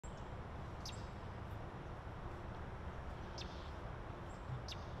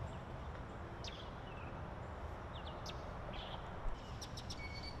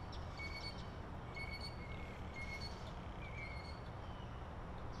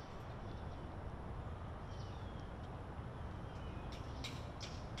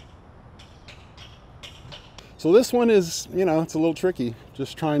So this one is, you know, it's a little tricky,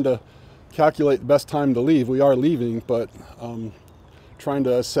 just trying to calculate the best time to leave. We are leaving, but trying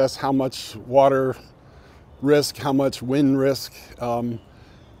to assess how much water risk, how much wind risk. When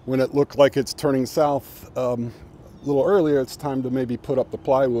it looked like it's turning south a little earlier, it's time to maybe put up the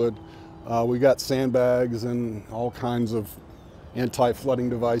plywood. We got sandbags and all kinds of anti-flooding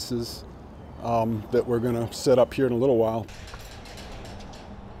devices that we're going to set up here in a little while.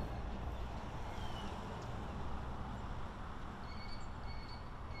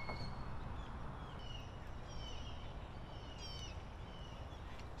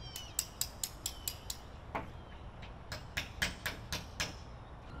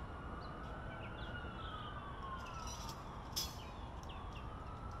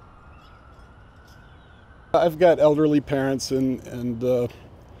 I've got elderly parents and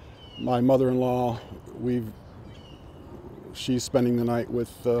my mother-in-law. She's spending the night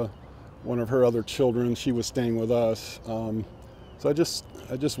with one of her other children. She was staying with us. So I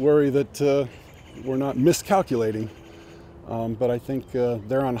just worry that we're not miscalculating. But I think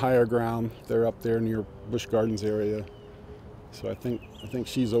they're on higher ground. They're up there near Busch Gardens area. So I think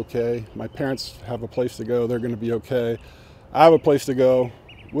she's okay. My parents have a place to go. They're going to be okay. I have a place to go.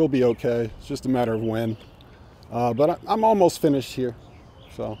 We'll be okay. It's just a matter of when. But I'm almost finished here,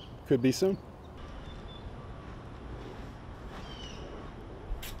 so could be soon.